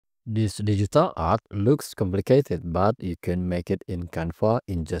This digital art looks complicated, but you can make it in Canva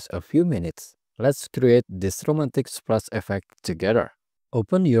in just a few minutes. Let's create this romantic splash effect together.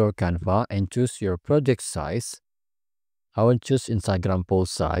 Open your Canva and choose your project size. I will choose Instagram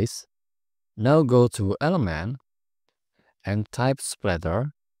post size. Now go to Element and type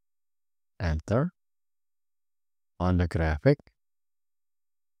splatter. Enter. On the graphic,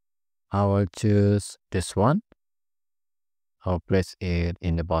 I will choose this one. I'll place it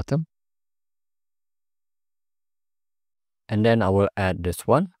in the bottom. And then I will add this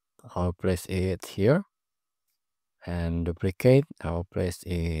one. I'll place it here. And duplicate, I'll place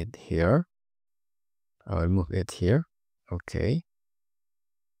it here. I'll move it here. Okay.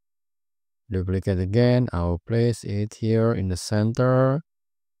 Duplicate again, I'll place it here in the center.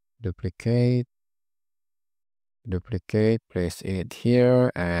 Duplicate, duplicate, place it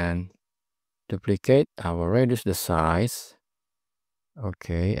here and duplicate. I will reduce the size.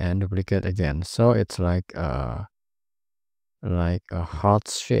 Okay, and duplicate again. So it's like a heart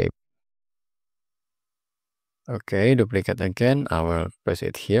shape. Okay, duplicate again. I will place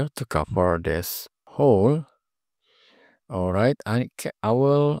it here to cover this hole. All right, I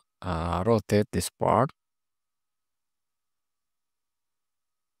will rotate this part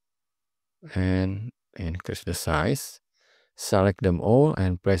and increase the size. Select them all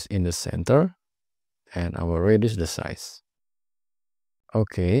and place in the center, and I will reduce the size.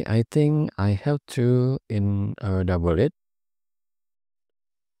 Okay, I think I have to double it.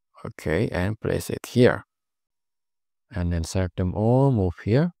 Okay, and place it here. And then select them all, move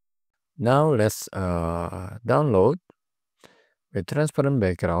here. Now let's download with transparent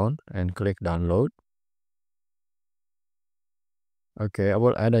background and click download. Okay, I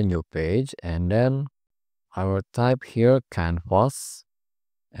will add a new page and then I will type here canvas,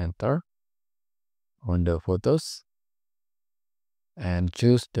 enter on the photos and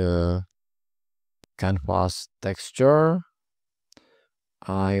choose the canvas texture.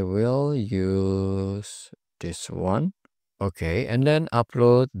 I will use this one. Okay, and then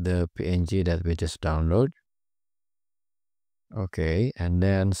upload the PNG that we just download. Okay, and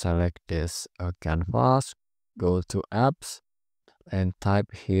then select this canvas, go to apps and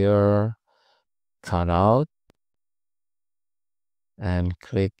type here cutout and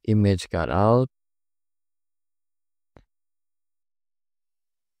click image cutout.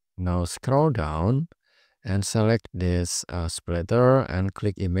 Now scroll down and select this splitter and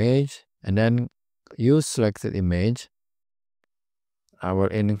click image and then use selected image. I will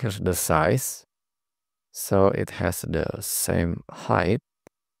increase the size so it has the same height.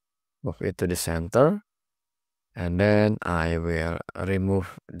 Move it to the center and then I will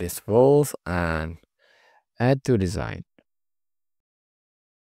remove this walls and add to design.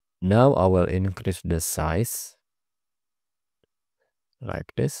 Now I will increase the size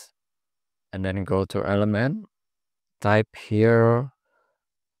like this and then go to element, type here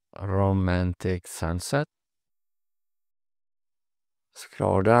romantic sunset,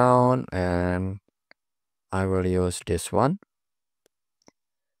 scroll down and I will use this one.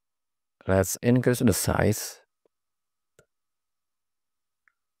 Let's increase the size,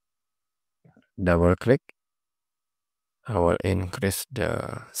 double click. I will increase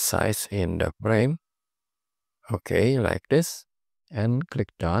the size in the frame. Okay, like this and click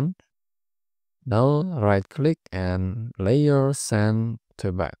done. Now right click and layer send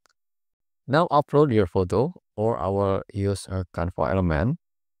to back. Now upload your photo or I will use a Canva element.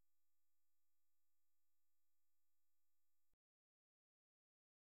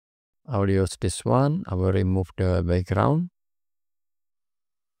 I will use this one. I will remove the background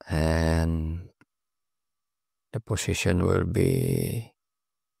and the position will be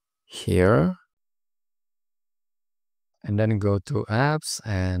here. And then go to apps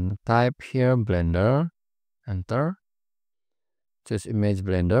and type here Blender, enter. Choose image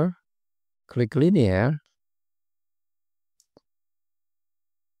Blender, click linear.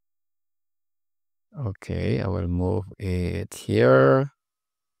 Okay, I will move it here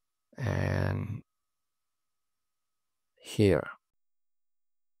and here.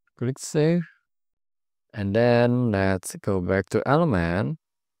 Click save. And then let's go back to element.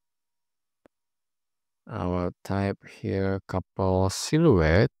 I will type here couple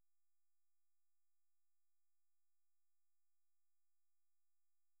silhouette.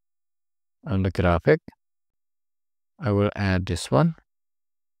 On the graphic, I will add this one.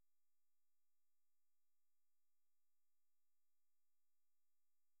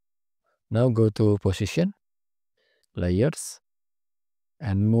 Now go to position, layers,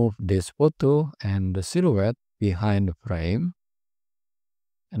 and move this photo and the silhouette behind the frame.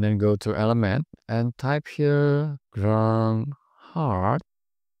 And then go to element and type here ground heart.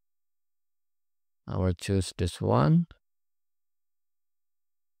 I will choose this one.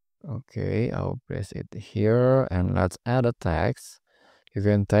 Okay, I'll place it here and let's add a text. You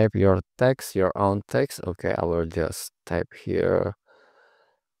can type your text, your own text. Okay, I will just type here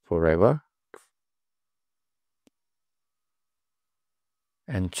forever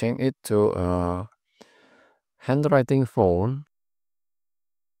and change it to a handwriting font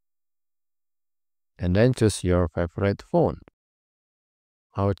and then choose your favorite font.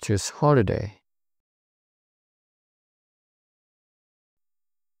 I'll choose holiday.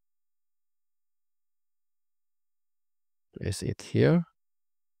 Place it here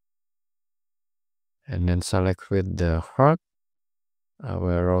and then select with the heart. I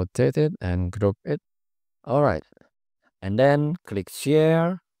will rotate it and group it. All right, and then click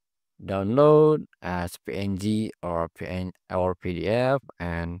share, download as PNG or PDF,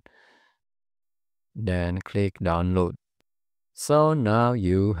 and then click download. So now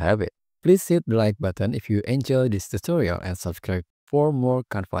you have it. Please hit the like button if you enjoyed this tutorial and subscribe for more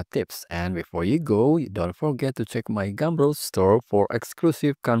Canva tips. And before you go, don't forget to check my Gumroad store for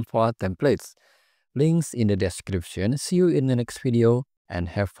exclusive Canva templates. Links in the description. See you in the next video and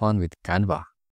have fun with Canva.